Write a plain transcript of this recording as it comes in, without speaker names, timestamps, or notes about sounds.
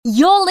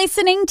You're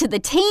listening to the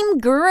Team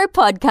Guru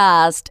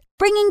podcast,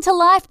 bringing to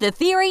life the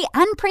theory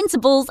and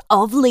principles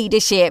of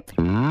leadership.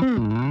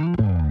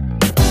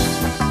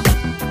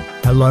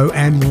 Hello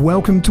and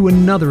welcome to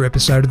another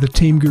episode of the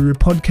Team Guru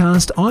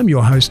podcast. I'm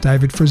your host,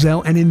 David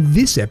Frizzell, and in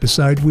this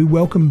episode, we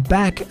welcome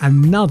back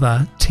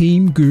another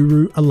Team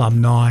Guru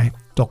alumni,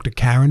 Dr.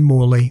 Karen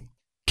Morley.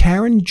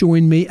 Karen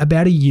joined me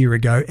about a year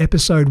ago,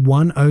 episode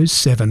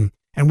 107,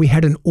 and we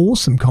had an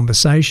awesome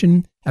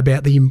conversation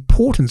about the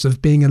importance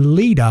of being a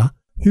leader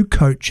who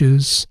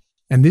coaches.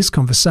 And this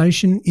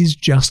conversation is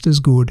just as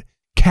good.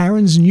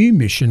 Karen's new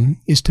mission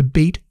is to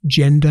beat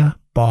gender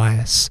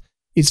bias.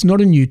 It's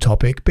not a new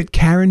topic, but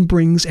Karen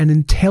brings an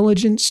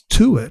intelligence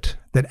to it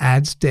that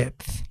adds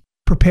depth.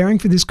 Preparing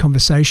for this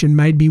conversation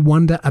made me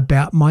wonder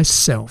about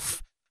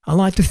myself. I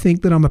like to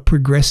think that I'm a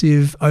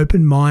progressive,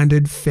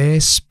 open-minded,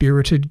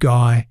 fair-spirited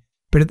guy,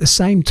 but at the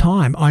same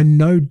time, I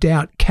no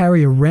doubt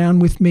carry around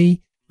with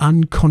me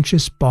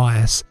unconscious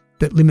bias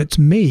that limits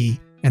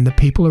me and the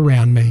people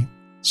around me.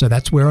 So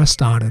that's where I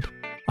started.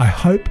 I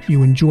hope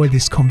you enjoy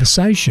this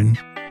conversation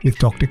with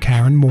Dr.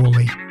 Karen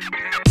Morley.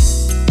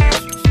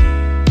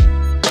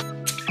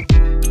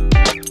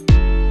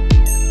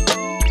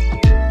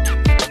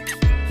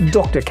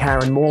 Dr.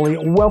 Karen Morley,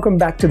 welcome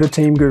back to the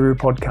Team Guru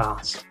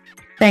podcast.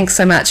 Thanks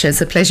so much. It's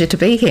a pleasure to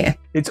be here.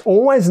 It's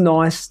always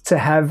nice to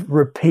have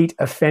repeat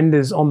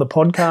offenders on the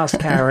podcast,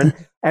 Karen.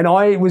 And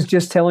I was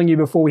just telling you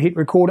before we hit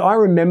record, I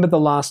remember the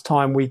last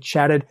time we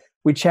chatted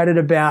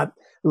about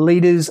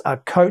leaders,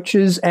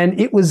 coaches, and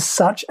it was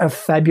such a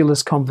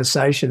fabulous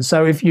conversation.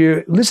 So if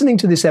you're listening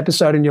to this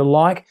episode and you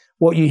like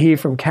what you hear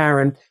from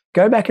Karen,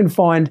 go back and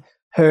find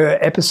her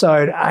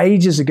episode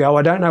ages ago.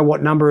 I don't know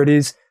what number it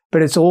is,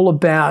 but it's all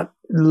about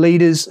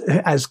leaders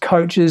as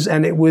coaches,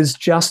 and it was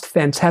just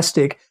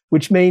fantastic,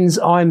 which means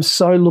I'm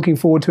so looking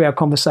forward to our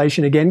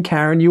conversation again.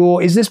 Karen,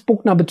 is this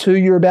book number 2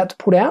 you're about to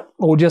put out,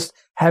 or just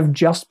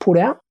put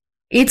out?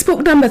 It's book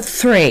number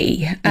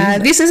 3.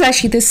 This is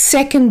actually the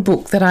second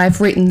book that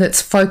I've written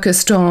that's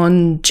focused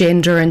on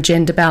gender and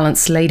gender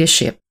balanced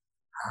leadership.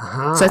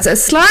 Uh-huh. So it's a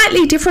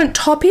slightly different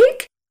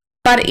topic,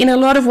 but in a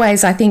lot of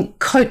ways, I think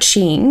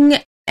coaching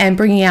and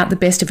bringing out the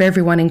best of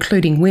everyone,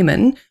 including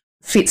women,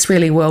 fits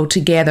really well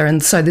together.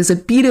 And so there's a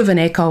bit of an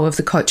echo of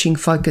the coaching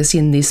focus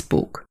in this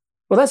book.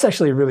 Well, that's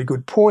actually a really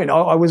good point.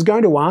 I was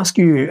going to ask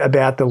you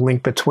about the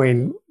link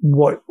between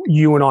what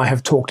you and I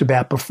have talked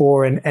about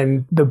before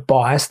and the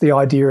bias, the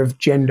idea of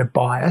gender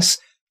bias.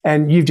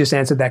 And you've just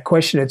answered that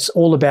question. It's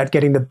all about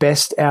getting the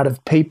best out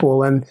of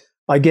people. And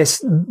I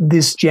guess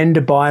this gender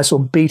bias or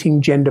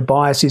beating gender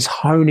bias is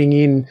honing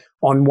in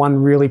on one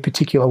really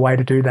particular way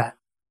to do that.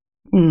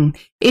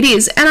 It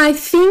is. And I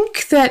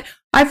think that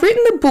I've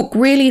written the book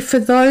really for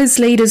those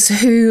leaders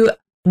who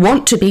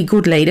want to be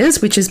good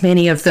leaders, which is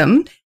many of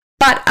them,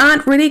 but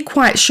aren't really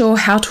quite sure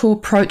how to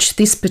approach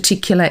this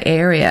particular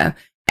area.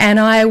 And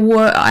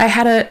I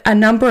had a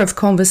number of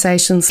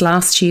conversations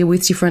last year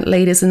with different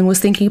leaders and was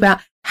thinking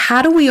about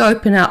how do we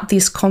open up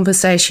this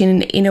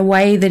conversation in a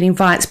way that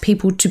invites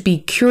people to be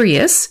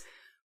curious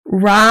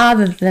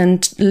rather than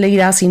lead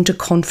us into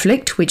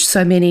conflict, which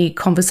so many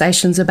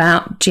conversations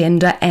about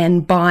gender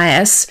and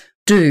bias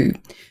do.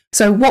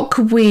 So what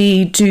could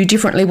we do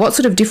differently? What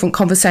sort of different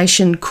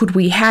conversation could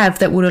we have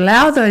that would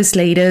allow those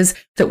leaders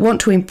that want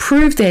to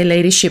improve their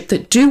leadership,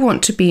 that do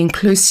want to be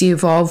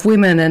inclusive of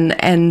women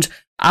and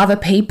other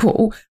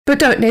people, but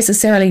don't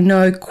necessarily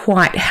know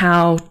quite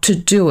how to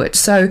do it?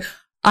 So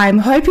I'm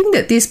hoping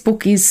that this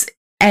book is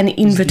an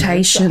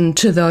invitation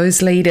to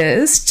those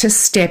leaders to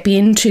step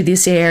into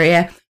this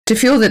area, to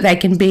feel that they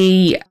can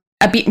be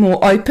a bit more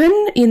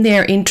open in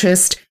their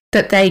interest,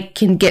 that they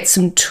can get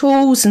some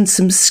tools and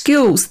some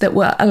skills that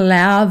will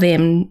allow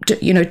them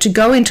to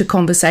go into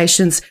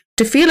conversations,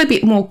 to feel a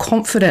bit more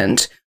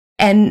confident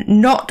and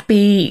not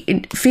be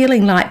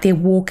feeling like they're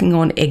walking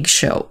on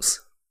eggshells.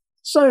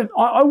 So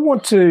I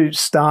want to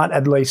start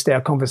at least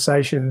our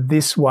conversation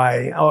this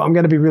way. I'm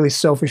going to be really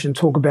selfish and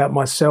talk about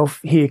myself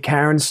here,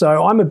 Karen.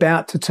 So I'm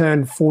about to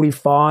turn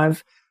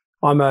 45.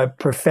 I'm a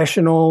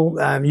professional.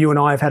 You and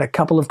I have had a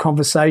couple of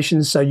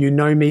conversations, so you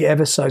know me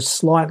ever so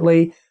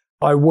slightly.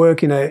 I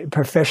work in a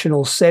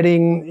professional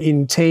setting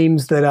in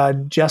teams that are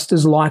just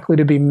as likely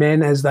to be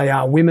men as they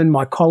are women,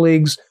 my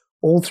colleagues,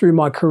 all through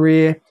my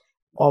career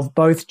of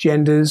both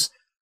genders.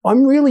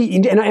 I'm really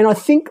and I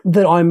think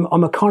that I'm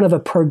a kind of a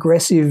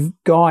progressive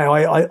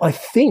guy. I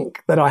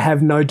think that I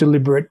have no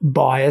deliberate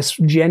bias,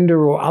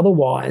 gender or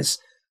otherwise.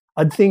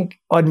 I'd think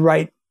I'd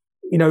rate,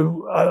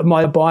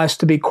 my bias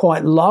to be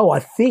quite low.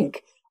 I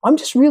think I'm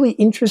just really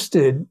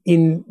interested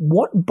in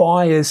what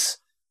bias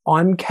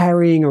I'm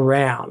carrying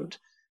around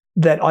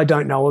that I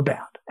don't know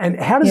about. And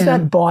how does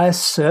that bias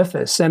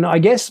surface? And I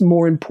guess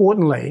more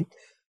importantly,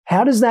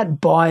 how does that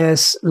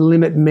bias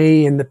limit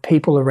me and the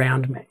people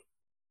around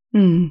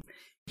me?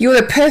 You're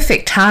the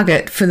perfect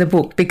target for the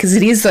book because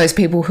it is those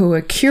people who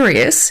are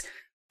curious,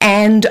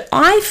 and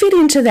I fit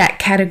into that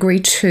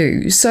category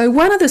too. So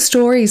one of the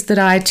stories that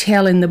I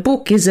tell in the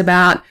book is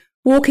about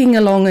walking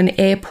along an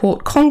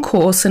airport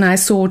concourse and I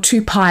saw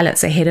 2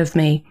 pilots ahead of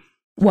me.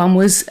 One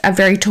was a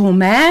very tall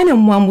man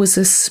and one was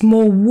a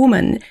small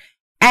woman.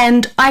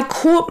 And I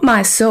caught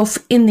myself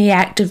in the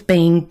act of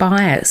being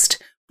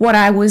biased. What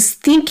I was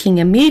thinking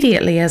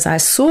immediately as I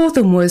saw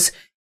them was,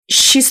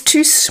 she's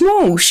too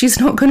small. She's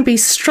not going to be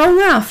strong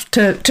enough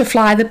to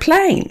fly the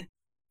plane.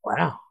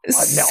 Wow.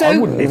 I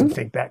wouldn't even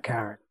think that,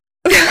 Karen.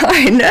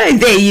 I know.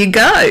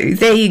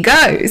 There you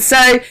go.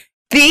 So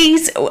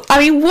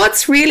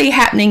what's really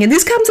happening, and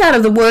this comes out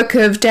of the work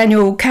of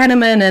Daniel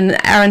Kahneman and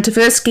Aaron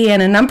Tversky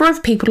and a number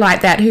of people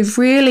like that who've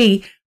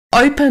really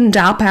opened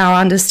up our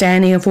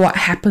understanding of what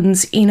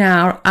happens in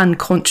our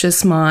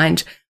unconscious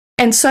mind.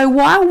 And so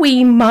while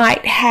we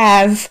might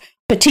have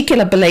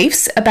particular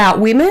beliefs about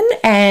women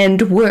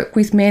and work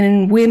with men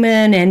and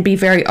women and be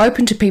very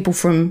open to people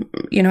from,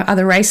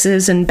 other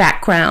races and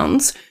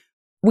backgrounds,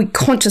 we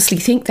consciously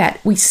think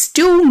that, we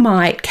still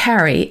might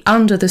carry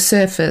under the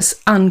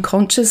surface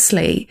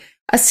unconsciously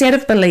a set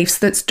of beliefs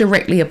that's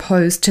directly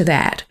opposed to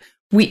that,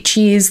 which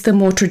is the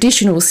more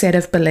traditional set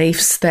of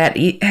beliefs that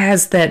it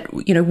has that,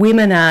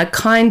 women are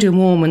kind and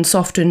warm and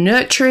soft and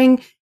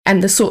nurturing,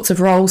 and the sorts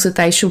of roles that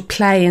they should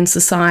play in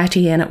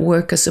society and at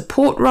work are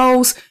support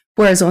roles.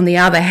 Whereas on the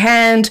other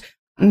hand,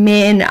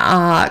 men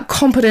are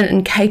competent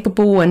and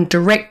capable and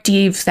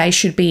directive. They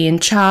should be in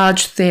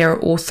charge. They're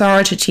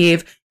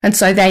authoritative. And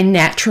so they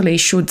naturally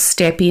should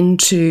step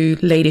into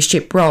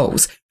leadership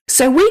roles.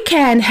 So we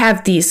can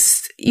have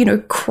this,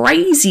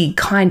 crazy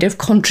kind of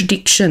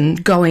contradiction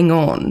going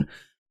on.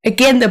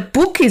 Again, the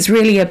book is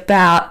really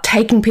about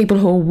taking people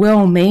who are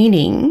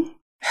well-meaning,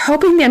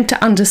 helping them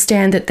to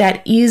understand that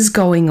that is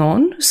going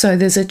on. So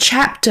there's a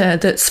chapter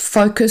that's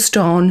focused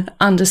on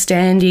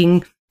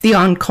understanding the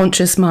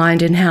unconscious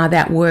mind and how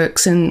that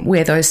works and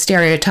where those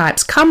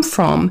stereotypes come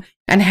from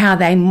and how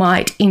they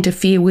might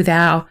interfere with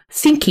our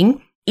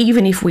thinking,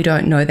 even if we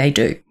don't know they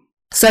do.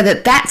 So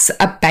that's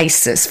a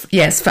basis,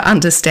 yes, for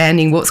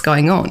understanding what's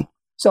going on.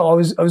 So I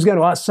was going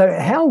to ask, so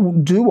how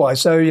do I?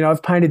 So,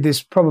 I've painted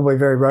this probably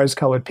very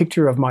rose-coloured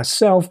picture of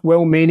myself,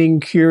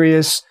 well-meaning,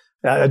 curious.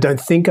 I don't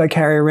think I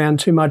carry around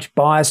too much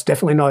bias,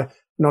 definitely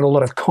not a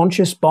lot of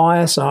conscious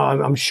bias.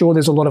 I'm sure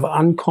there's a lot of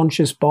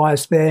unconscious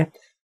bias there.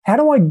 How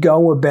do I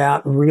go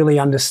about really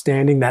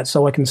understanding that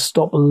so I can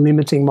stop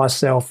limiting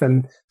myself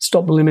and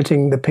stop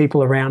limiting the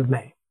people around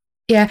me?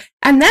 Yeah,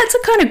 and that's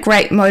a kind of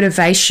great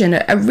motivation.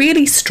 A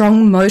really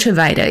strong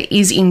motivator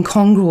is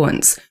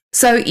incongruence.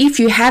 So if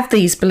you have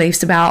these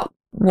beliefs about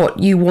what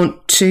you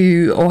want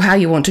to or how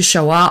you want to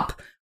show up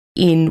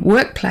in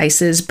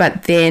workplaces,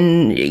 but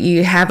then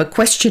you have a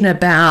question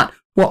about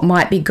what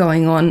might be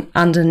going on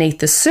underneath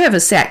the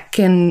surface, that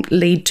can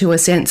lead to a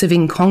sense of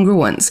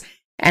incongruence.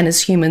 And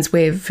as humans,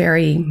 we're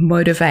very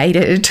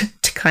motivated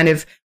to kind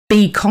of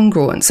be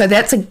congruent. So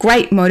that's a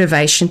great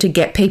motivation to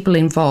get people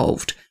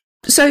involved.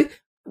 So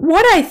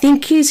what I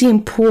think is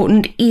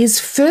important is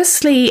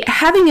firstly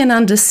having an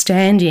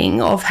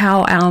understanding of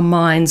how our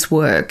minds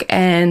work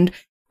and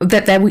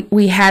that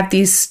we have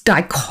this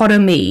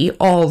dichotomy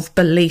of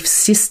belief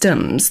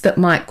systems that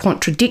might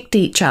contradict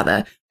each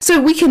other.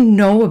 So we can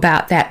know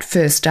about that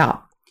first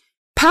up.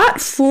 Part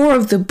 4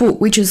 of the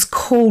book, which is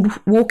called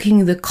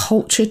Walking the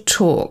Culture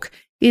Talk,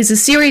 is a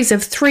series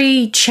of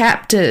 3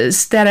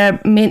 chapters that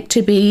are meant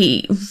to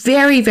be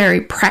very,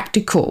 very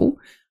practical.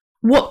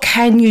 What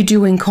can you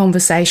do in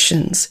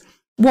conversations?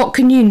 What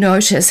can you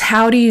notice?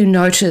 How do you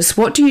notice?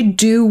 What do you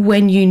do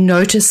when you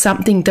notice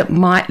something that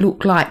might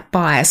look like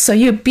bias? So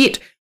you're a bit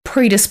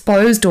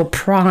predisposed or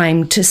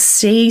primed to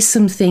see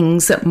some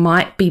things that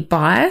might be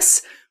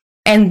bias.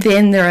 And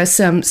then there are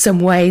some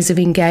ways of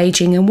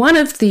engaging. And one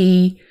of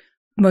the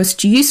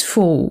most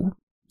useful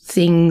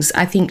things,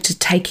 I think, to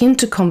take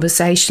into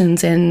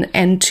conversations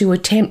and to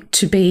attempt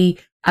to be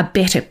a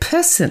better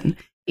person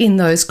in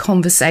those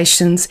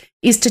conversations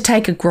is to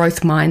take a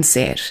growth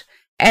mindset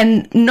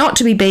and not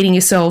to be beating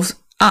yourselves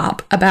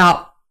up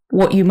about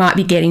what you might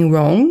be getting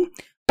wrong,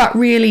 but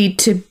really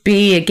to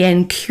be,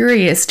 again,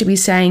 curious, to be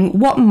saying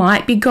what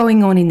might be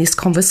going on in this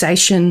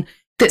conversation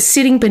that's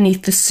sitting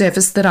beneath the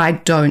surface that I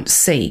don't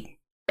see.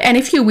 And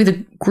if you're with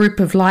a group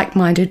of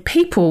like-minded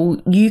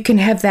people, you can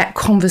have that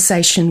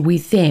conversation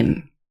with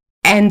them.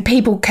 And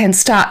people can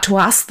start to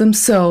ask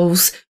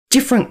themselves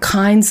different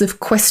kinds of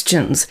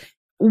questions.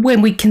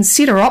 When we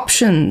consider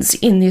options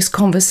in this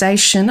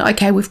conversation,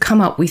 okay, we've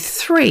come up with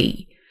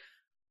 3,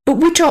 but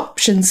which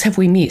options have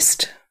we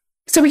missed?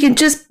 So we can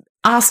just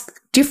ask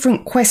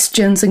different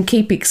questions and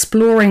keep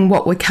exploring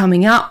what we're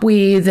coming up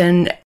with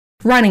and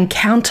running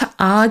counter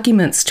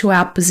arguments to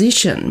our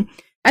position.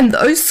 And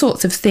those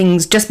sorts of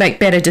things just make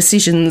better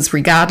decisions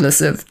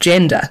regardless of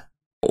gender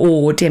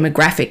or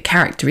demographic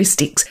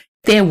characteristics.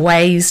 They're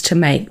ways to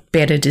make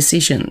better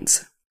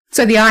decisions.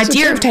 So the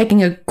idea of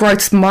taking a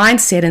growth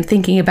mindset and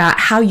thinking about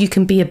how you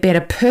can be a better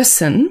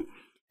person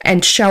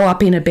and show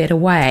up in a better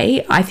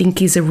way, I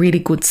think is a really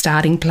good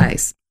starting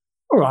place.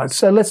 All right,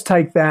 so let's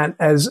take that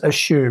as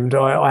assumed.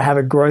 I have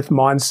a growth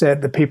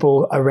mindset. The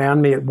people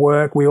around me at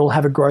work, we all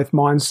have a growth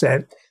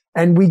mindset.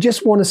 And we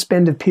just want to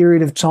spend a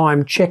period of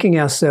time checking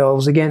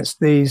ourselves against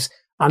these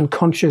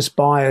unconscious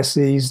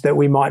biases that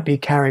we might be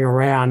carrying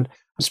around.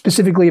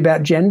 specifically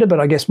about gender, but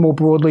I guess more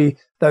broadly,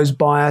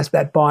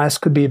 that bias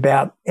could be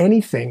about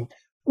anything.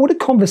 What do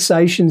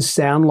conversations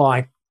sound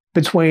like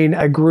between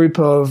a group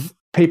of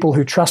people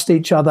who trust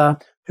each other,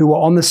 who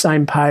are on the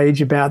same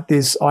page about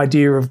this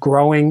idea of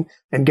growing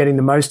and getting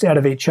the most out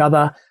of each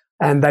other,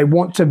 and they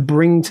want to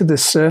bring to the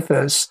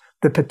surface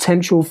the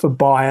potential for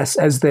bias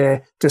as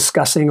they're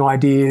discussing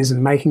ideas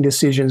and making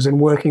decisions and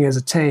working as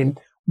a team?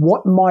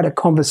 What might a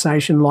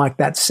conversation like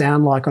that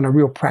sound like on a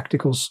real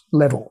practical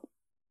level?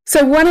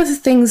 So one of the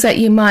things that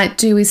you might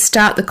do is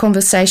start the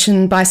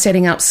conversation by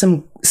setting up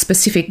some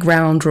specific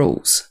ground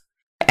rules.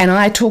 And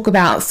I talk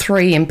about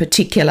 3 in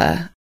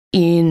particular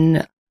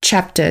in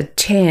chapter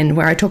 10,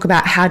 where I talk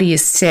about how do you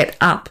set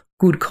up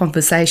good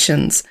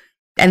conversations.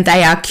 And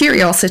they are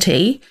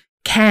curiosity,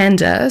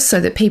 candor, so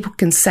that people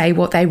can say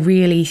what they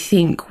really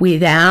think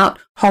without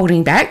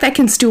holding back. They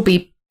can still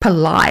be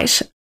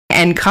polite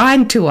and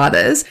kind to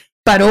others,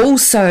 but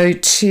also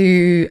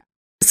to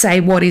say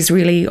what is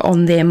really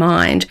on their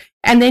mind.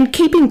 And then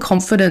keeping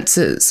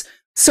confidences.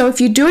 So if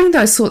you're doing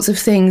those sorts of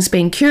things,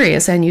 being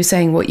curious and you're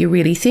saying what you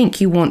really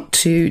think, you want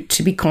to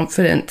be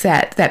confident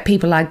that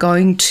people are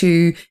going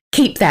to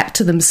keep that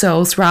to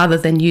themselves rather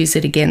than use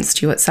it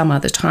against you at some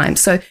other time.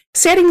 So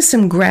setting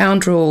some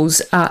ground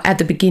rules at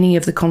the beginning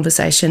of the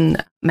conversation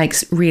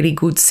makes really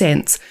good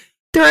sense.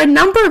 There are a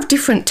number of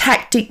different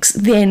tactics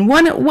then.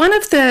 One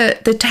of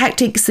the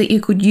tactics that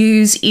you could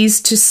use is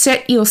to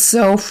set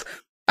yourself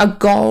a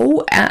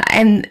goal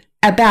and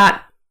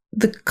about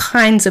the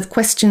kinds of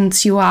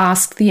questions you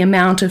ask, the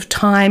amount of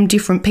time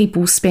different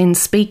people spend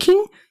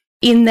speaking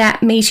in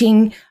that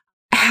meeting,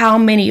 how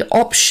many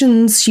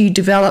options you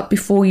develop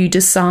before you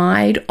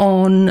decide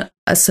on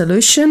a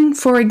solution,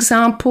 for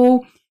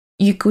example.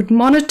 You could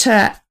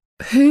monitor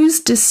whose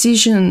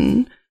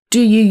decision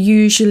do you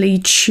usually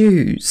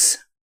choose?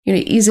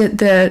 Is it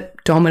the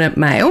dominant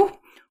male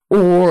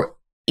or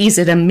is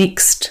it a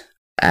mixed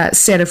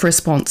set of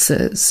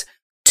responses?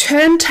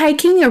 Turn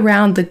taking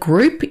around the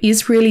group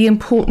is really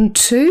important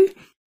too.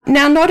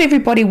 Now, not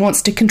everybody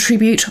wants to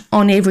contribute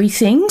on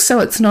everything, so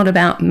it's not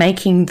about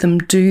making them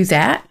do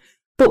that.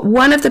 But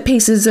one of the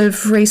pieces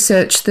of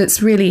research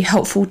that's really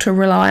helpful to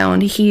rely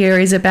on here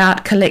is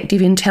about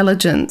collective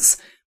intelligence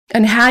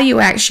and how you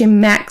actually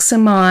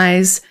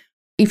maximize,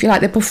 if you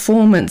like, the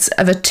performance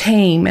of a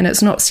team. And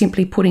it's not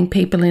simply putting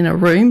people in a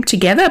room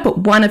together, but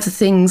one of the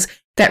things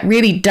that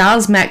really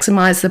does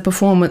maximize the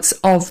performance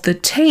of the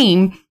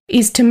team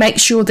is to make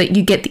sure that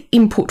you get the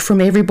input from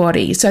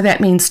everybody. So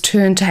that means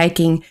turn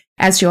taking.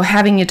 As you're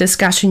having a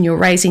discussion, you're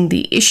raising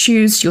the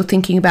issues, you're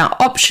thinking about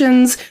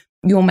options,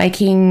 you're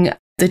making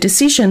the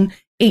decision.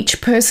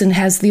 Each person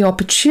has the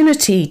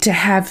opportunity to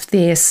have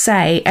their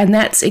say, and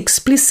that's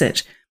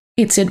explicit.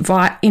 It's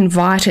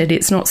invited.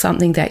 It's not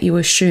something that you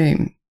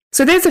assume.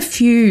 So there's a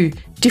few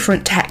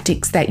different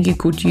tactics that you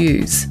could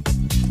use.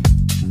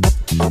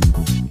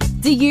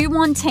 Do you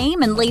want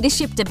team and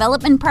leadership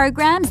development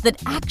programs that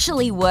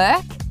actually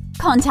work?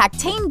 Contact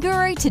Team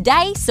Guru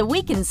today so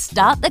we can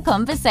start the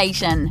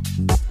conversation.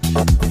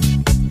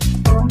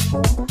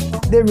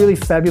 They're really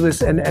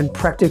fabulous and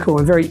practical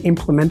and very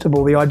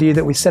implementable. The idea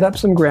that we set up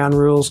some ground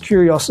rules,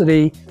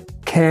 curiosity,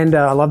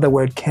 candor. I love the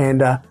word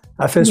candor.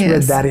 I first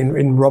read that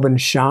in Robin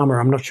Sharma.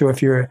 I'm not sure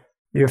if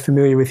you're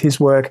familiar with his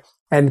work.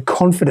 And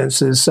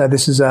confidences. So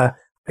this is a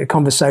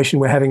conversation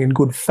we're having in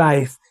good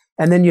faith.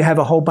 And then you have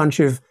a whole bunch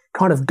of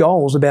kind of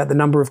goals about the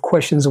number of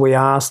questions we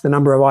ask, the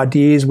number of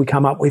ideas we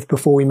come up with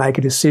before we make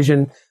a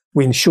decision.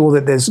 We ensure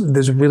that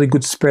there's a really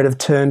good spread of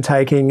turn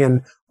taking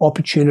and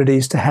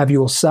opportunities to have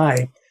your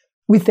say.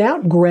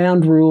 Without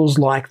ground rules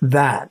like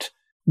that,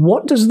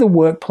 what does the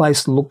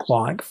workplace look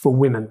like for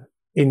women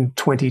in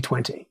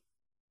 2020?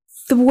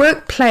 The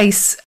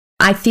workplace,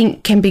 I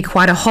think, can be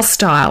quite a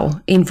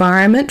hostile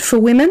environment for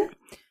women.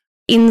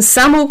 In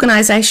some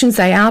organisations,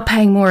 they are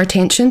paying more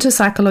attention to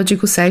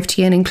psychological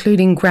safety and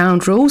including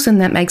ground rules, and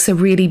that makes a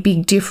really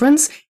big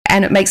difference.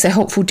 And it makes a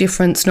helpful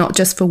difference not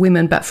just for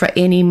women, but for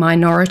any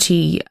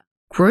minority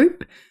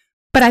group.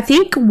 But I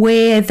think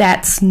where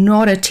that's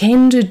not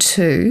attended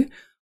to,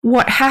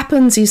 what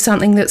happens is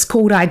something that's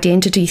called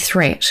identity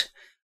threat.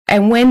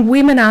 And when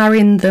women are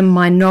in the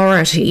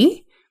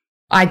minority,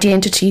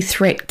 identity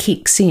threat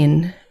kicks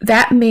in.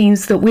 That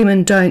means that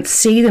women don't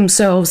see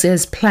themselves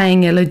as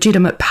playing a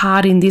legitimate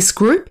part in this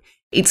group.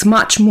 It's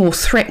much more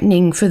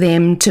threatening for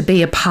them to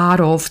be a part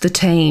of the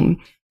team.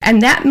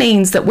 And that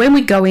means that when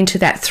we go into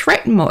that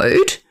threat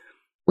mode,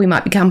 we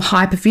might become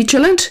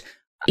hypervigilant.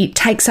 It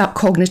takes up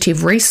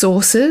cognitive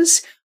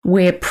resources.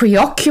 We're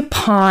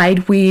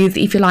preoccupied with,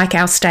 if you like,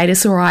 our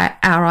status or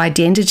our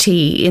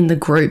identity in the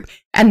group.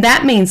 And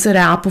that means that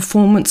our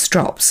performance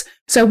drops.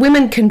 So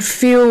women can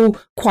feel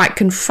quite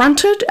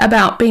confronted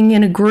about being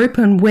in a group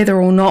and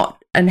whether or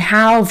not and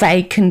how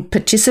they can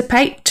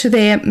participate to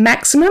their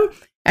maximum.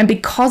 And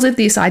because of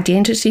this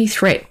identity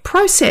threat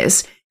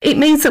process, it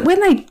means that when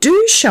they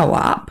do show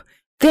up,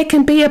 there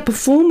can be a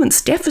performance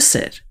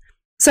deficit.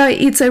 So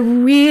it's a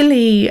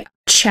really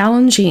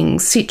challenging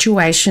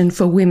situation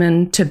for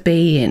women to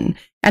be in.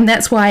 And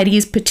that's why it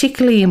is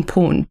particularly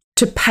important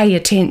to pay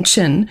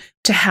attention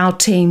to how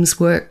teams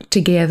work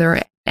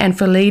together and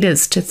for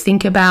leaders to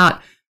think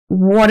about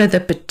what are the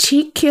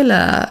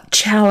particular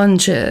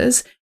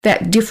challenges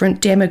that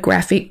different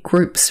demographic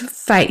groups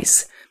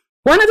face.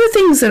 One of the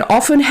things that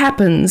often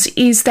happens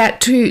is that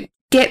to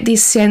get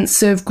this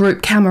sense of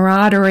group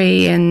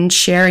camaraderie and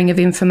sharing of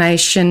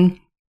information,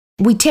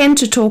 we tend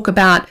to talk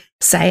about,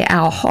 say,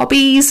 our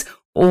hobbies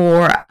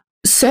or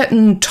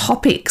certain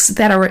topics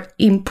that are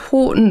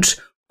important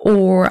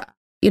or,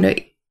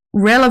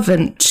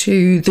 relevant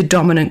to the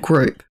dominant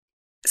group.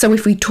 So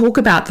if we talk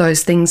about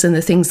those things and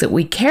the things that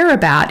we care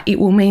about, it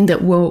will mean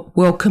that we're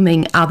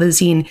welcoming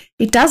others in.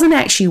 It doesn't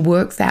actually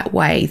work that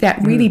way. That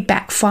really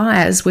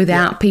backfires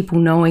without people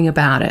knowing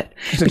about it.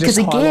 So because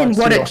again,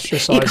 what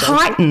it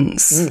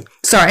heightens.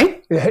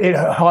 Sorry? It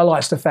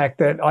highlights the fact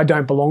that I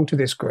don't belong to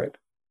this group.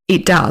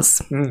 It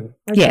does. Okay.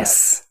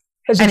 Yes.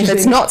 And if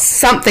it's not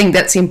something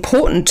that's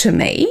important to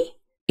me,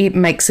 it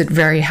makes it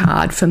very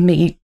hard for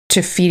me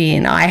to fit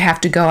in. I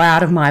have to go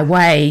out of my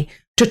way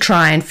to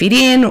try and fit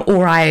in,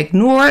 or I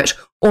ignore it,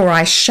 or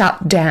I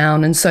shut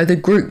down. And so the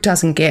group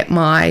doesn't get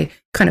my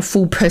kind of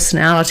full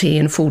personality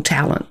and full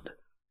talent.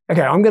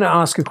 Okay, I'm going to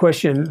ask a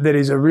question that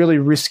is a really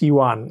risky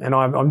one, and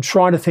I'm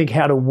trying to think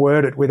how to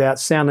word it without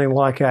sounding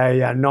like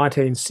a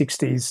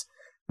 1960s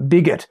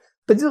bigot.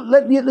 But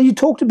you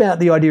talked about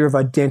the idea of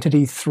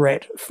identity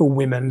threat for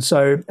women,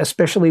 so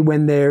especially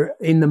when they're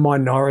in the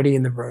minority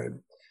in the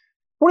room.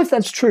 What if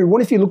that's true?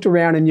 What if you looked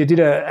around and you did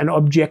an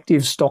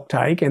objective stock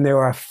take and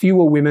there are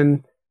fewer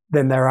women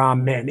than there are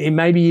men, and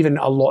maybe even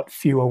a lot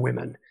fewer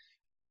women?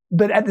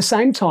 But at the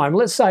same time,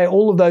 let's say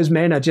all of those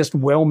men are just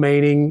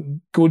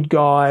well-meaning, good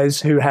guys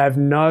who have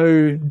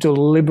no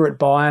deliberate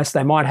bias.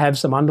 They might have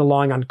some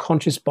underlying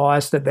unconscious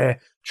bias that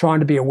they're trying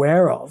to be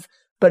aware of.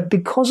 But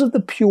because of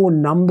the pure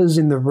numbers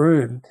in the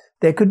room,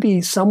 there could be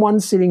someone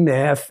sitting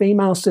there, a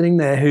female sitting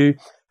there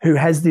who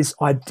has this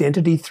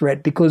identity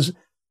threat because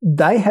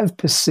they have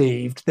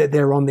perceived that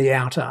they're on the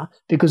outer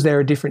because they're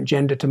a different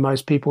gender to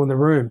most people in the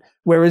room.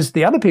 Whereas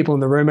the other people in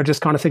the room are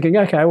just kind of thinking,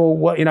 okay, well,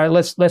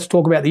 let's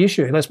talk about the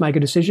issue. Let's make a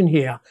decision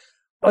here.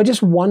 I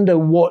just wonder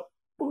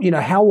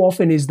how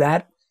often is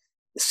that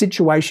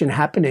situation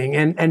happening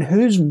and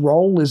whose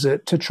role is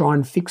it to try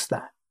and fix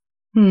that?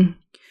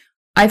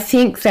 I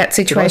think that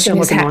situation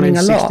is happening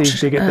a lot.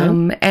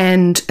 Bigot,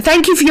 and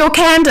thank you for your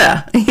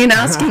candor in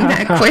asking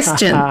that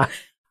question.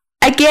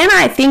 Again,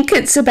 I think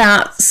it's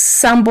about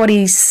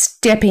somebody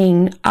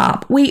stepping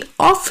up.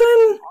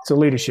 It's a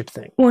leadership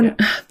thing.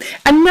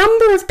 A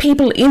number of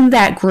people in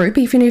that group,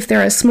 even if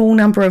there are a small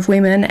number of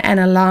women and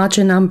a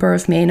larger number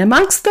of men,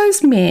 amongst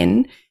those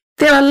men,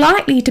 there are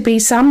likely to be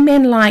some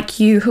men like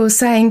you who are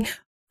saying,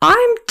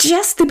 I'm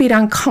just a bit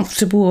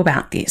uncomfortable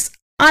about this.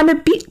 I'm a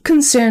bit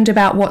concerned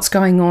about what's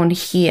going on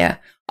here.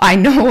 I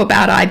know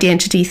about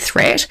identity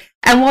threat,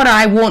 and what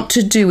I want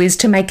to do is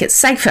to make it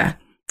safer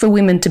for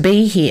women to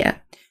be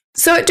here.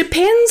 So it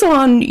depends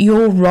on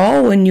your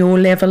role and your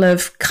level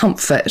of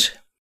comfort.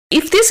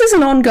 If this is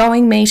an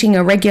ongoing meeting,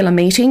 a regular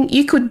meeting,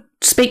 you could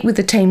speak with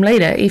the team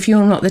leader if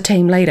you're not the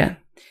team leader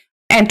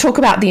and talk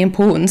about the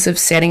importance of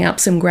setting up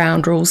some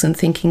ground rules and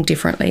thinking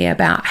differently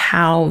about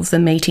how the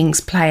meetings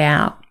play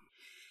out.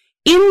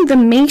 In the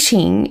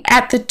meeting,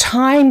 at the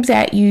time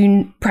that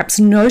you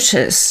perhaps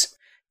notice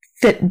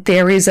that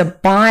there is a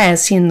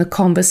bias in the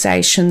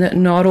conversation, that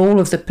not all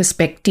of the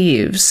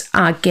perspectives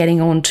are getting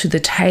onto the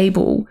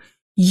table,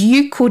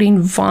 you could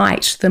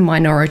invite the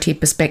minority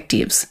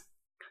perspectives.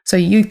 So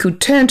you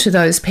could turn to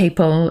those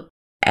people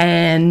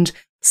and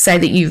say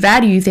that you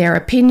value their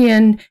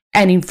opinion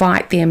and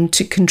invite them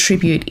to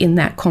contribute in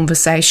that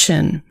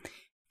conversation.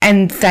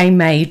 And they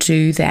may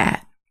do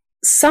that.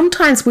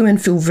 Sometimes women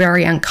feel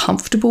very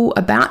uncomfortable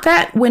about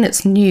that when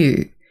it's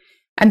new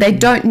and they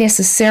don't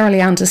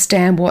necessarily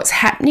understand what's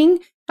happening.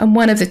 And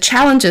one of the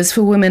challenges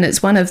for women,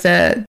 it's one of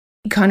the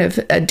kind of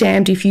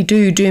damned if you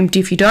do, doomed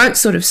if you don't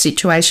sort of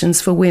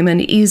situations for women,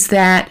 is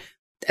that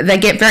they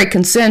get very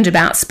concerned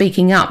about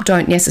speaking up,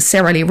 don't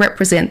necessarily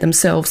represent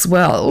themselves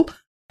well,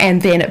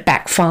 and then it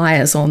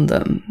backfires on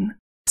them.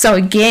 So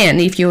again,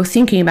 if you're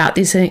thinking about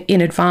this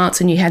in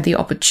advance and you had the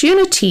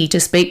opportunity to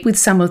speak with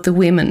some of the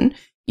women,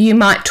 you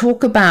might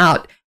talk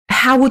about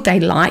how would they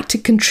like to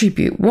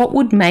contribute, what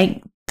would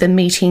make the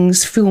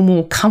meetings feel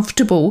more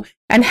comfortable,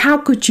 and how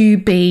could you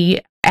be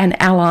an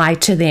ally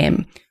to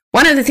them.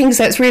 One of the things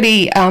that's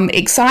really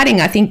exciting,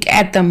 I think,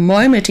 at the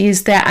moment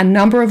is that a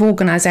number of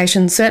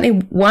organisations, certainly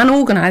one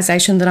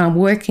organisation that I'm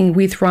working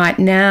with right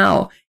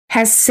now,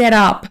 has set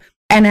up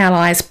an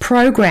allies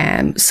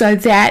program. So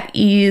that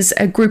is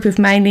a group of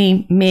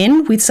mainly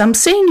men with some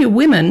senior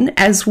women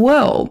as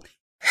well,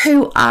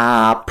 who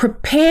are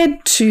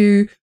prepared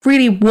to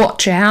really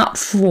watch out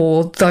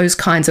for those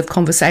kinds of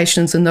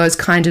conversations and those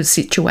kind of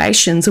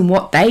situations. And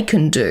what they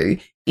can do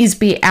is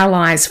be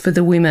allies for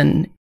the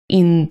women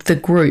in the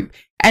group.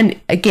 And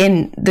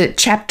again, the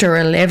chapter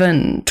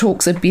 11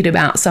 talks a bit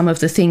about some of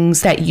the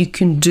things that you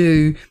can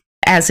do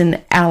as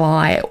an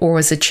ally or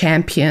as a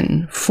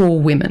champion for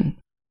women.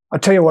 I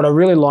tell you what, I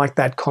really like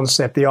that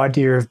concept, the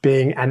idea of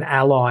being an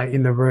ally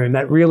in the room.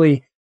 That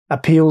really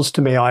appeals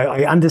to me.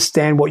 I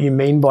understand what you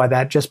mean by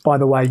that just by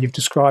the way you've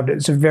described it.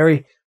 It's a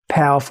very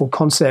powerful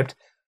concept.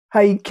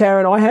 Hey,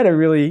 Karen, I had a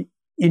really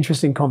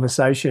interesting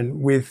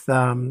conversation with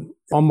on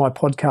my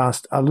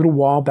podcast a little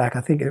while back.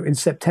 I think in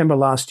September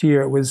last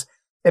year. It was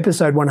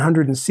episode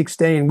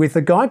 116 with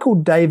a guy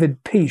called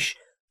David Peach.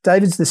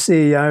 David's the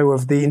CEO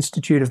of the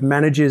Institute of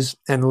Managers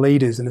and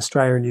Leaders in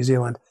Australia and New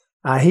Zealand.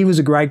 He was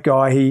a great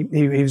guy.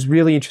 He was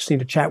really interesting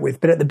to chat with.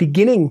 But at the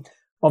beginning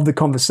of the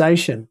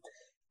conversation,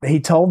 he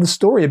told the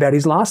story about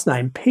his last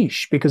name,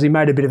 Peach, because he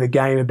made a bit of a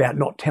game about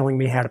not telling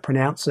me how to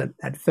pronounce it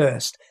at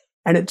first.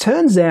 And it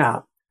turns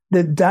out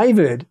that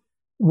David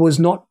was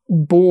not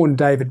born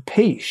David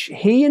Peach.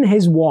 He and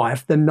his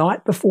wife, the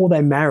night before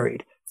they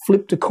married,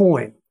 flipped a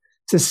coin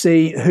to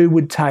see who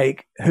would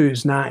take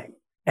whose name.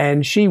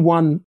 And she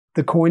won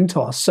the coin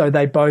toss, so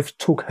they both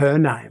took her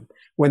name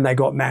when they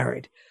got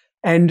married.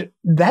 And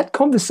that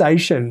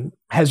conversation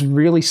has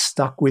really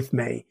stuck with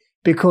me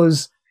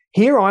because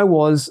here I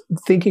was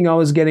thinking I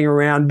was getting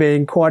around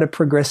being quite a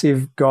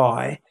progressive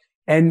guy.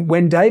 And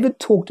when David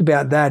talked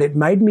about that, it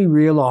made me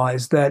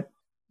realize that,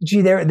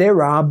 gee,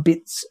 there are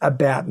bits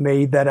about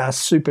me that are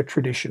super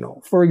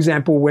traditional. For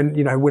example,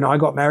 when I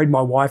got married,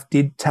 my wife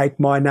did take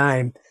my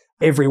name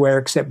everywhere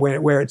except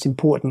where it's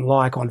important,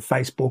 like on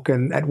Facebook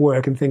and at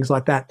work and things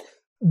like that.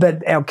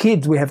 But our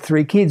kids, we have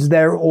 3 kids,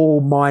 they're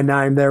all my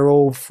name. They're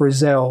all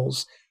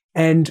Frizzell's.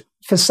 And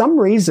for some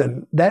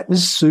reason, that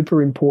was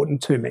super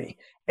important to me.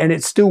 And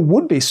it still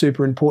would be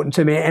super important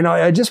to me. And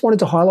I just wanted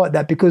to highlight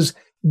that because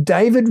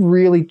David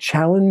really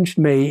challenged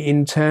me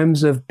in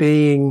terms of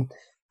being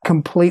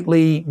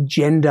completely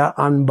gender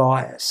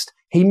unbiased.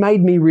 He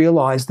made me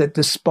realize that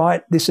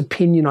despite this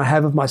opinion I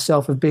have of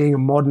myself of being a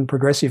modern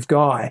progressive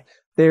guy,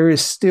 there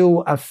is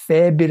still a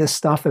fair bit of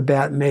stuff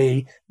about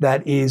me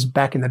that is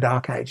back in the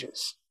dark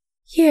ages.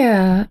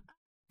 Yeah.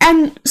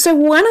 And so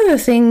one of the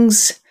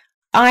things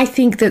I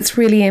think that's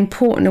really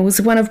important, it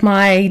was one of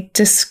my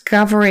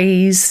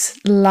discoveries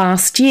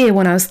last year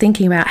when I was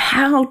thinking about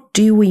how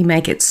do we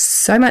make it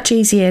so much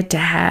easier to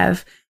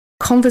have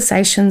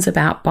conversations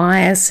about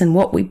bias and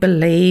what we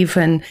believe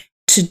and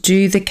to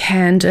do the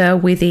candor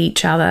with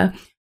each other.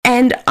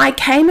 And I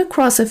came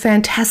across a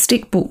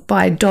fantastic book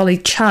by Dolly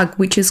Chugg,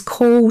 which is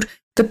called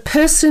The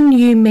Person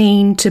You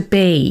Mean to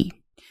Be.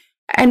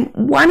 And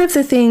one of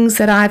the things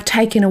that I've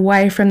taken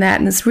away from that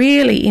and is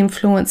really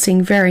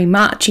influencing very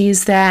much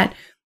is that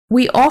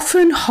we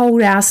often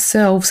hold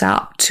ourselves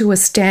up to a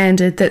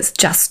standard that's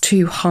just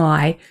too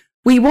high.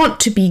 We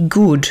want to be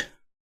good.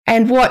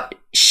 And what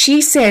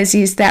she says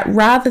is that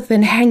rather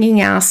than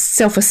hanging our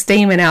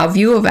self-esteem and our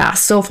view of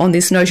ourselves on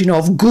this notion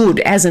of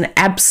good as an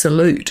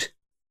absolute,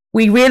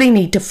 we really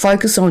need to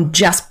focus on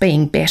just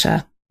being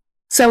better.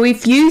 So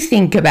if you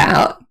think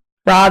about,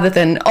 rather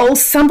than, oh,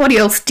 somebody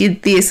else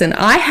did this and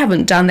I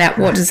haven't done that,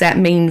 what does that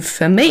mean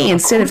for me?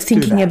 Instead of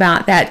thinking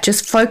about that,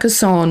 just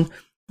focus on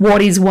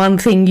what is one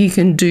thing you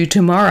can do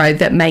tomorrow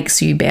that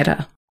makes you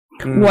better.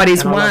 What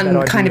is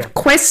one kind of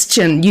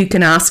question you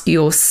can ask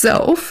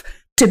yourself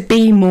to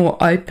be more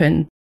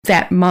open?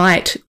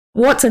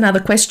 What's another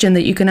question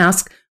that you can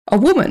ask a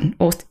woman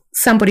or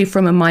somebody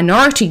from a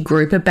minority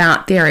group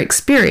about their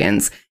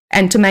experience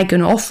and to make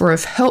an offer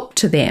of help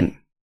to them?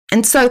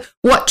 And so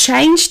what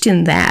changed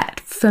in that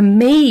for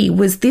me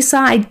was this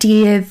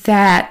idea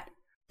that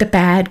the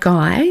bad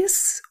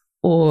guys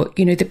or,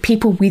 the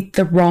people with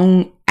the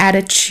wrong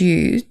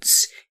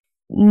attitudes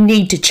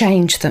need to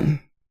change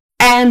them.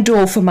 And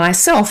or for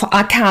myself,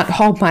 I can't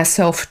hold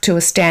myself to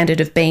a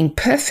standard of being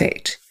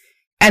perfect.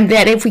 And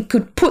that if we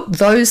could put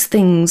those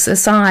things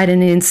aside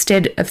and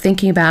instead of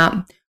thinking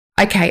about,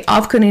 okay,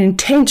 I've got an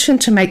intention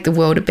to make the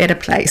world a better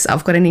place.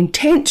 I've got an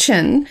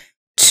intention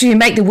to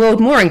make the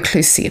world more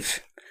inclusive.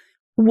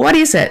 What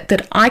is it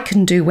that I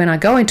can do when I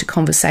go into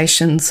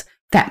conversations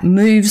that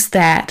moves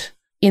that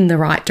in the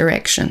right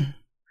direction?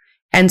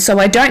 And so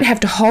I don't have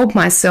to hold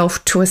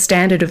myself to a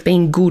standard of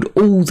being good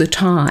all the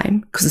time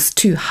because it's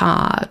too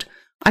hard.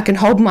 I can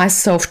hold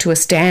myself to a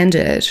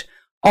standard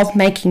of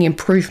making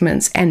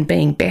improvements and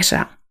being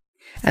better.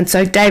 And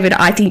so, David,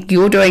 I think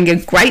you're doing a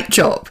great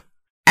job.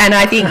 And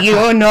I think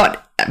you're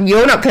not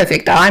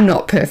perfect. I'm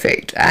not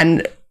perfect.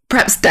 And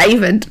perhaps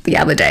David, the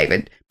other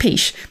David,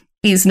 Peach,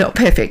 is not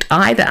perfect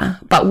either.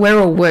 But we're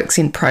all works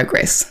in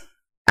progress.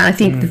 And I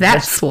think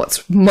that's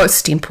what's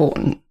most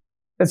important.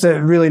 That's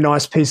a really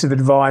nice piece of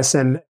advice.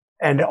 And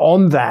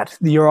on that,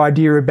 your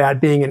idea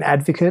about being an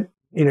advocate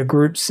in a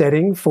group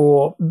setting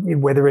for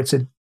whether it's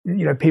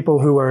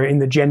people who are in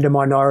the gender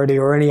minority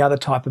or any other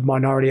type of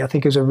minority, I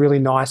think is a really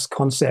nice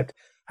concept.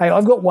 Hey,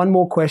 I've got one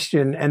more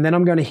question and then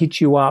I'm going to hit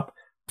you up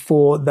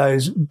for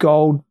those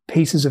gold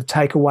pieces of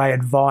takeaway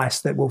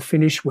advice that we'll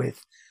finish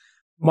with.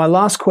 My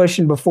last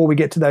question before we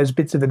get to those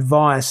bits of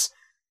advice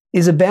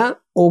is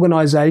about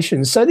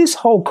organizations. So this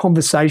whole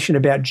conversation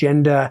about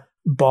gender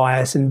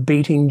bias and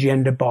beating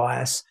gender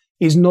bias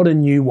is not a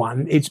new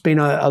one. It's been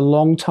a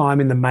long time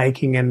in the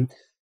making, and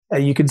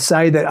you could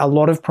say that a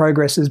lot of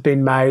progress has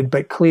been made,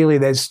 but clearly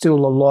there's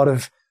still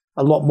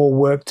a lot more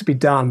work to be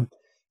done.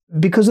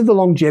 because of the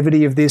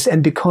longevity of this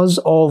and because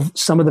of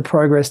some of the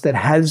progress that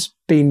has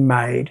been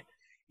made,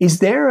 is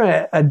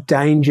there a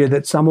danger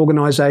that some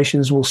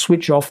organisations will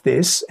switch off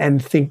this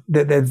and think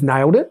that they've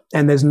nailed it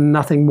and there's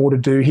nothing more to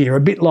do here?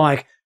 A bit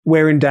like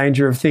we're in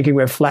danger of thinking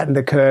we've flattened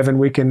the curve and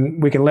we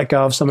can let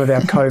go of some of our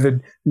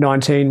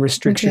COVID-19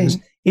 restrictions.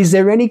 Okay. Is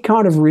there any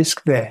kind of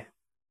risk there?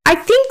 I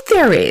think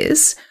there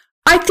is.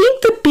 I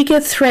think the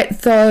bigger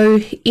threat, though,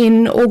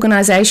 in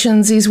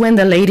organisations is when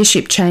the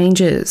leadership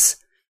changes.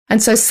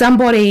 And so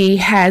somebody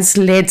has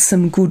led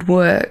some good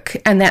work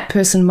and that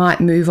person might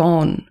move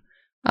on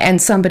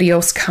and somebody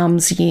else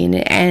comes in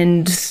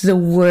and the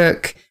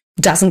work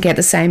doesn't get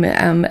the same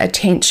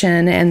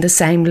attention and the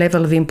same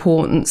level of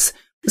importance.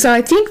 So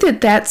I think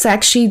that that's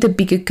actually the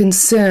bigger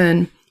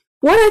concern.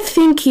 What I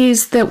think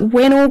is that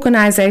when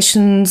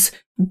organisations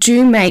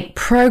do make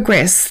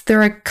progress, there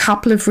are a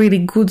couple of really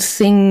good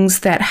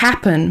things that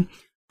happen.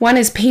 One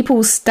is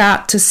people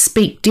start to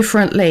speak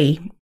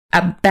differently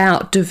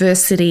about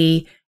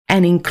diversity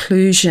and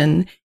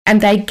inclusion,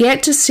 and they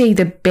get to see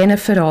the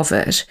benefit of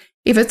it.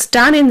 If it's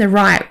done in the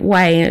right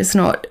way and it's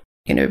not,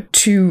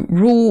 too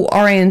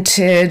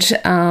rule-oriented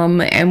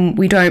and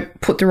we don't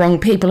put the wrong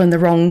people in the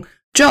wrong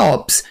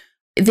jobs,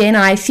 then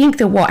I think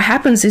that what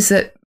happens is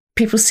that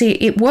people see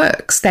it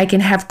works. They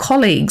can have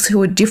colleagues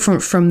who are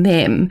different from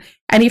them.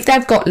 And if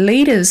they've got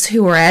leaders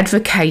who are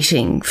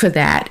advocating for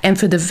that and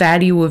for the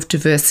value of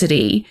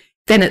diversity,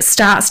 then it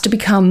starts to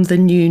become the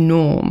new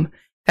norm.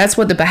 That's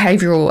what the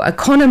behavioural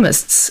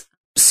economists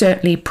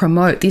certainly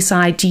promote, this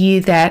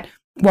idea that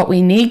what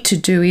we need to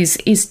do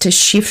is to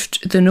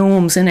shift the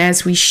norms. And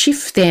as we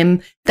shift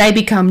them, they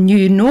become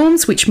new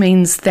norms, which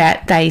means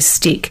that they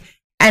stick.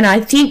 And I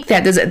think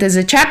that there's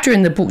a chapter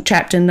in the book,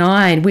 chapter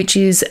 9, which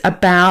is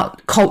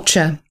about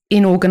culture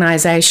in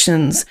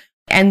organisations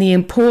and the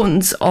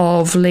importance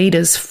of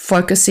leaders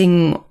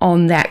focusing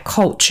on that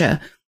culture.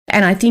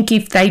 And I think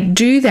if they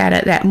do that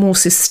at that more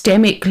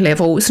systemic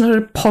level, it's not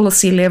a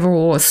policy level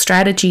or a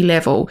strategy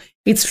level,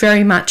 it's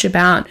very much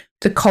about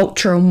the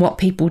culture and what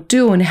people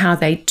do and how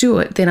they do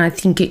it, then I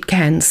think it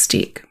can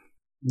stick.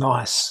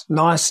 Nice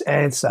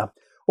answer.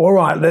 All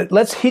right,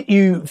 let's hit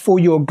you for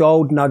your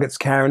gold nuggets,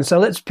 Karen. So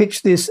let's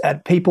pitch this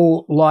at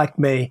people like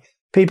me,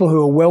 people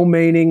who are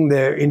well-meaning,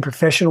 they're in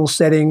professional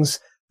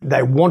settings,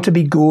 they want to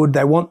be good,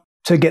 they want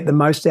to get the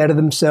most out of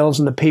themselves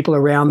and the people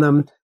around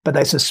them, but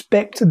they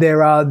suspect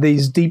there are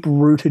these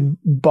deep-rooted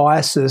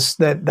biases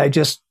that they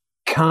just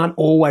can't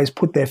always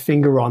put their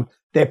finger on.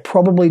 They're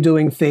probably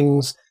doing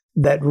things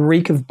that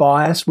reek of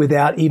bias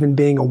without even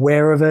being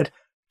aware of it,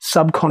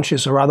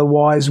 subconscious or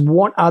otherwise.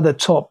 What are the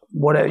top,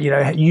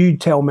 you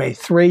tell me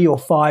 3 or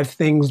 5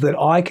 things that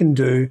I can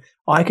do,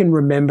 I can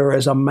remember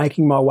as I'm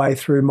making my way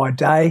through my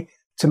day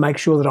to make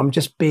sure that I'm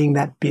just being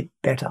that bit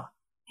better?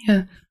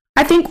 Yeah.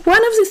 I think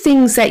one of the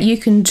things that you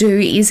can do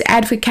is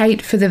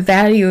advocate for the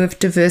value of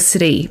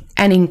diversity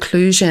and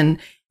inclusion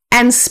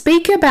and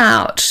speak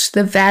about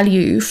the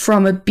value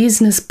from a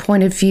business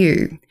point of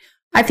view.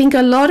 I think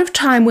a lot of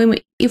time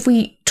if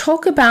we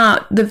talk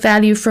about the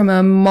value from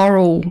a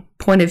moral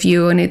point of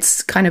view and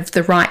it's kind of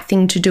the right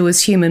thing to do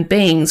as human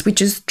beings,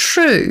 which is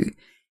true,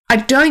 I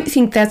don't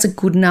think that's a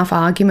good enough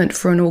argument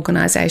for an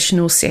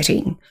organisational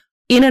setting.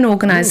 In an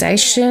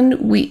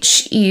organisation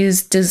which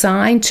is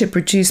designed to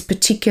produce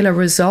particular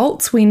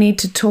results, we need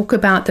to talk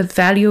about the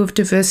value of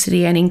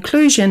diversity and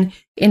inclusion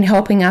in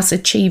helping us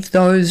achieve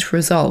those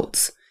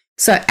results.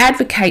 So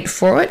advocate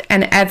for it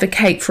and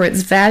advocate for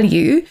its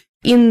value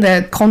in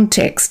the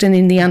context and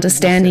in the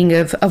understanding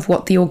of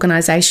what the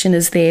organisation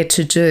is there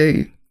to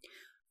do.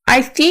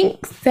 I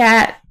think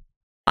that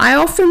I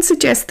often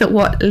suggest that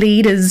what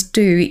leaders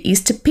do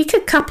is to pick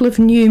a couple of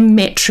new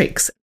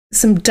metrics,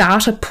 some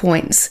data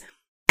points,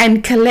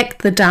 and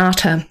collect the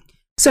data.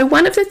 So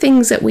one of the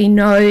things that we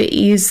know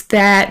is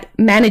that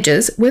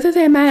managers, whether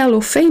they're male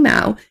or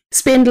female,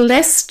 spend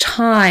less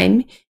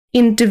time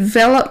in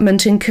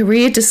development and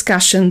career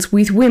discussions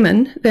with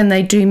women than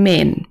they do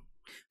men.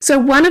 So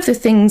one of the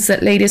things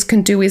that leaders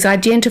can do is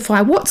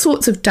identify what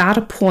sorts of data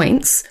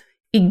points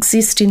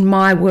exist in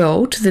my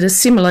world that are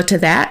similar to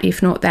that,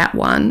 if not that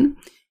one,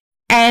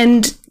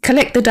 and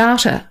collect the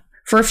data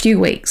for a few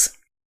weeks.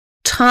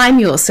 Time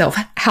yourself.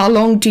 How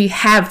long do you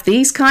have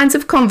these kinds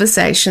of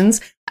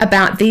conversations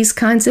about these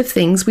kinds of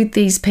things with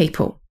these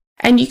people?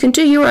 And you can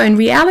do your own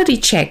reality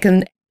check,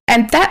 and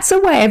that's a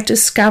way of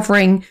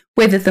discovering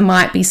whether there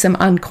might be some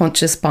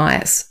unconscious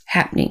bias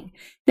happening.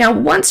 Now,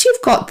 once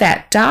you've got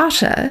that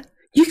data,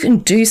 you can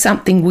do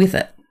something with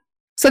it.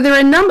 So there are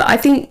a number, I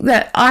think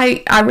that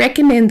I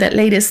recommend that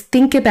leaders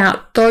think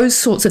about those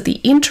sorts of the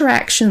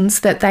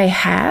interactions that they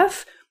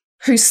have,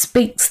 who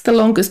speaks the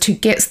longest, who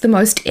gets the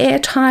most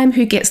airtime,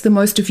 who gets the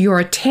most of your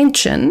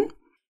attention,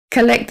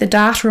 collect the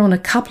data on a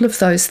couple of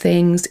those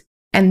things,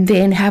 and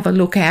then have a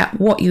look at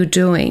what you're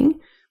doing.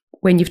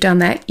 When you've done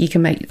that, you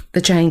can make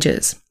the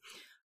changes.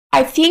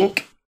 I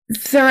think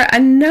there are a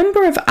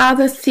number of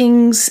other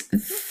things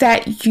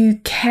that you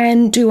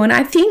can do, and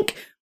I think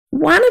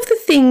one of the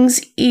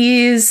things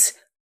is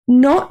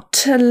not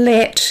to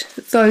let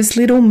those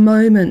little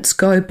moments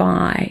go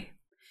by.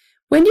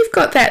 when you've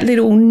got that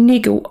little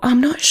niggle,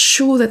 I'm not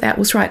sure that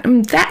was right.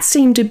 That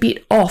seemed a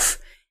bit off.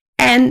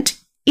 And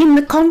in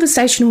the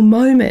conversational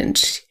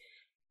moment,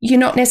 you're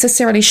not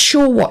necessarily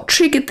sure what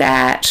triggered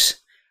that.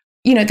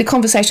 You know, the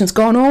conversation's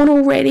gone on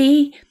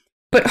already,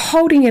 but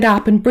holding it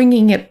up and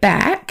bringing it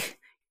back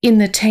in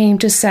the team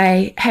to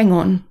say, hang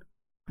on,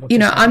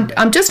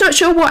 I'm just not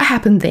sure what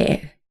happened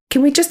there.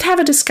 Can we just have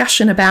a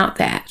discussion about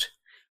that?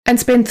 And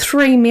spend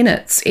 3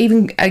 minutes,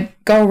 even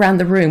go around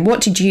the room.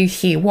 What did you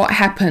hear? What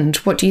happened?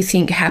 What do you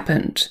think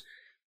happened?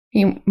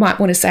 You might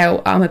want to say,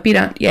 oh, I'm a bit,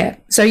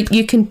 So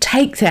you can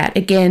take that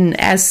again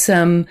as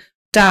some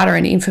data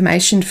and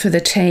information for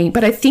the team.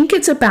 But I think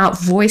it's about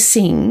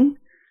voicing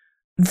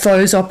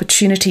those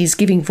opportunities,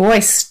 giving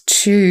voice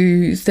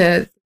to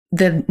the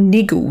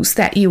niggles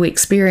that you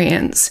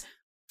experience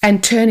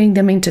and turning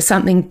them into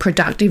something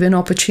productive, an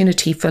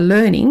opportunity for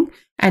learning.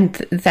 And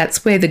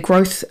that's where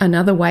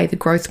another way the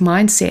growth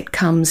mindset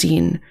comes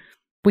in.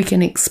 We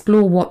can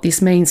explore what this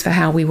means for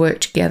how we work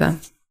together.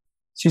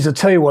 Geez, I'll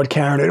tell you what,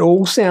 Karen, it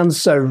all sounds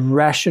so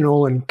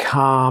rational and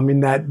calm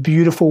in that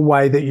beautiful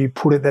way that you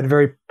put it, that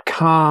very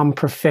calm,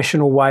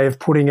 professional way of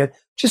putting it.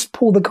 Just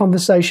pull the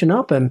conversation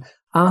up and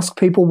ask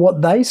people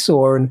what they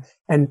saw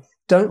and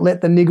don't let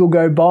the niggle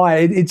go by.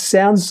 It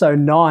sounds so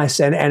nice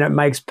and it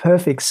makes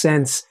perfect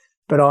sense.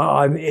 But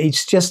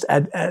it's just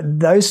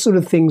those sort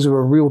of things are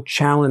a real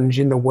challenge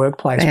in the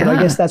workplace. But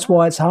I guess that's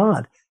why it's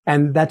hard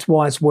and that's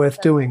why it's worth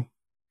doing.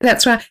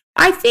 That's right.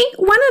 I think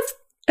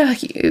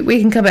we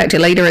can come back to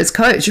leader as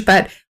coach,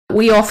 but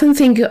we often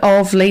think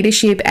of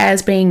leadership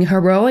as being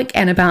heroic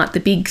and about the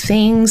big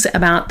things,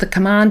 about the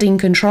commanding,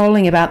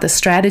 controlling, about the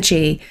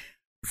strategy.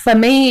 For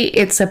me,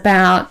 it's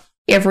about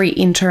every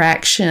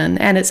interaction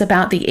and it's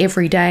about the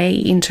everyday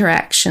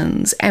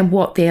interactions and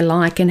what they're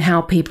like and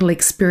how people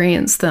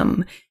experience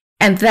them.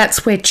 And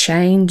that's where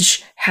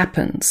change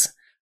happens.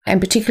 And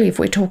particularly if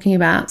we're talking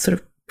about sort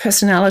of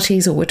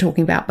personalities or we're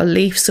talking about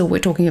beliefs or we're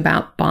talking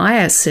about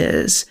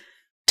biases,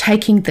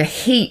 taking the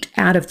heat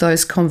out of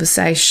those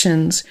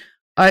conversations,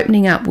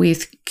 opening up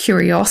with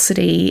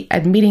curiosity,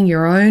 admitting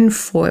your own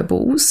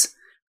foibles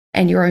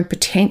and your own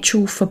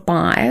potential for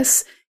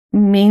bias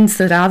means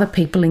that other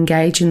people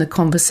engage in the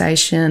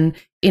conversation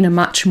in a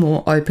much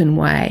more open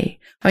way.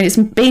 I mean, it's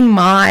been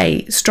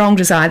my strong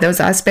desire.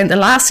 I spent the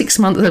last 6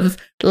 months of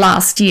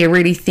last year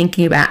really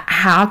thinking about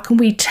how can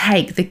we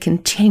take the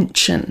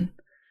contention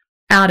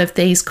out of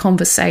these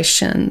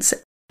conversations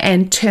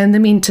and turn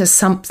them into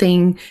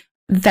something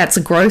that's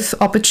a growth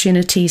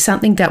opportunity,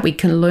 something that we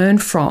can learn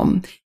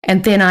from.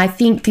 And then I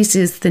think this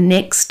is the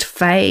next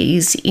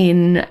phase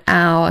in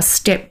our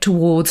step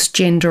towards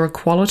gender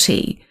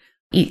equality.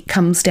 It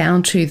comes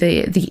down to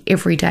the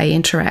everyday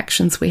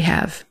interactions we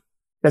have.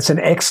 That's an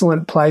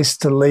excellent place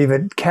to leave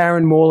it.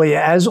 Karen Morley,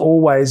 as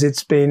always,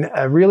 it's been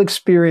a real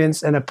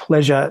experience and a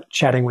pleasure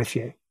chatting with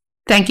you.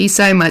 Thank you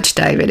so much,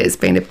 David. It's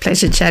been a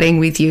pleasure chatting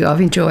with you.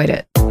 I've enjoyed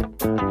it.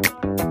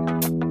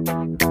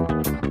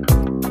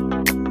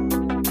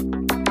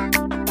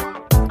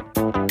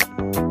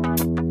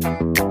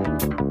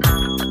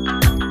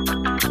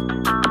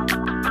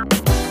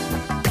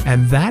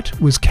 And that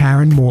was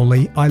Karen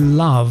Morley. I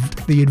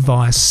loved the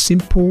advice,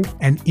 simple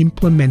and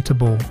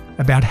implementable,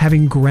 about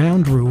having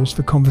ground rules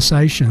for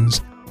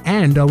conversations.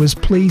 And I was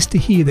pleased to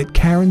hear that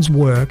Karen's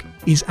work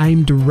is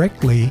aimed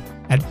directly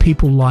at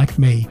people like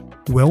me,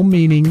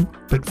 well-meaning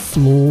but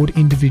flawed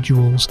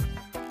individuals.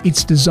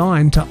 It's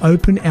designed to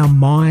open our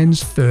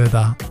minds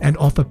further and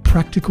offer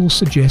practical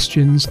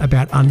suggestions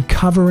about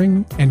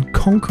uncovering and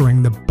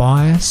conquering the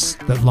bias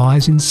that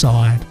lies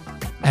inside.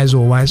 As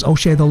always, I'll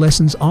share the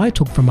lessons I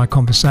took from my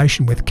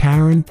conversation with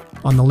Karen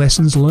on the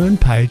Lessons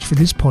Learned page for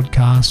this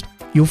podcast.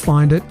 You'll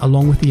find it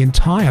along with the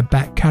entire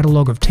back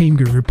catalogue of Team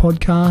Guru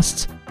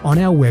podcasts on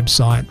our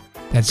website.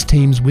 That's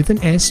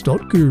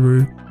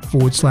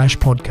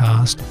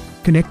teams.guru/podcast.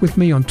 Connect with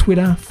me on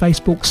Twitter,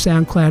 Facebook,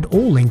 SoundCloud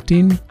or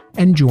LinkedIn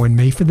and join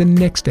me for the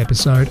next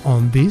episode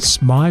on this,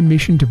 my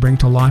mission to bring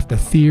to life the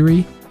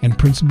theory and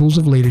principles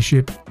of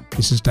leadership.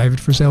 This is David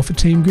Frizzell for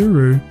Team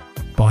Guru.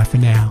 Bye for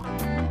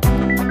now.